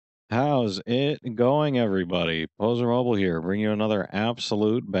How's it going, everybody? Pozermobil here, bringing you another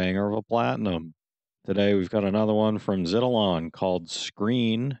absolute banger of a platinum. Today we've got another one from Zidalon called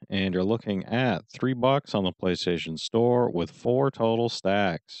Screen, and you're looking at $3 on the PlayStation Store with 4 total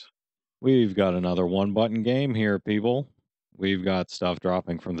stacks. We've got another one-button game here, people. We've got stuff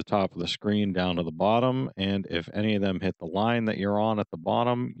dropping from the top of the screen down to the bottom, and if any of them hit the line that you're on at the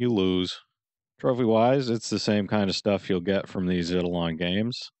bottom, you lose. Trophy wise, it's the same kind of stuff you'll get from these Eidolon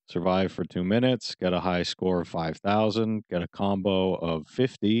games. Survive for 2 minutes, get a high score of 5,000, get a combo of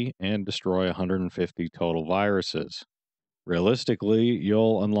 50, and destroy 150 total viruses. Realistically,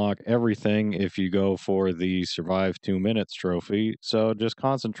 you'll unlock everything if you go for the Survive 2 minutes trophy, so just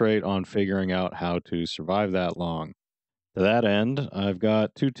concentrate on figuring out how to survive that long. To that end, I've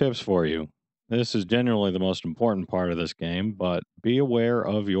got 2 tips for you. This is generally the most important part of this game, but be aware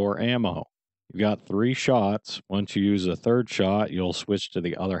of your ammo. You've got 3 shots. Once you use a third shot, you'll switch to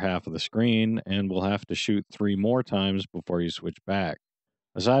the other half of the screen and will have to shoot 3 more times before you switch back.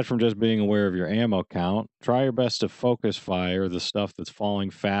 Aside from just being aware of your ammo count, try your best to focus fire the stuff that's falling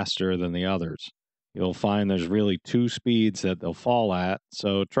faster than the others. You'll find there's really 2 speeds that they'll fall at,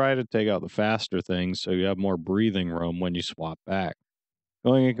 so try to take out the faster things so you have more breathing room when you swap back.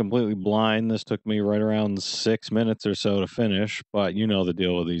 Going in completely blind, this took me right around 6 minutes or so to finish, but you know the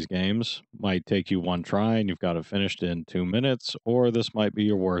deal with these games. Might take you one try and you've got it finished in 2 minutes, or this might be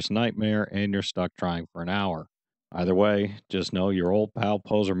your worst nightmare and you're stuck trying for an hour. Either way, just know your old pal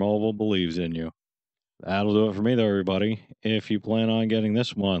Pozermobil believes in you. That'll do it for me, though, everybody. If you plan on getting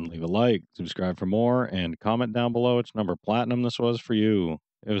this one, leave a like, subscribe for more, and comment down below which number platinum this was for you.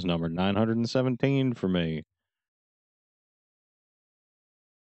 It was number 917 for me.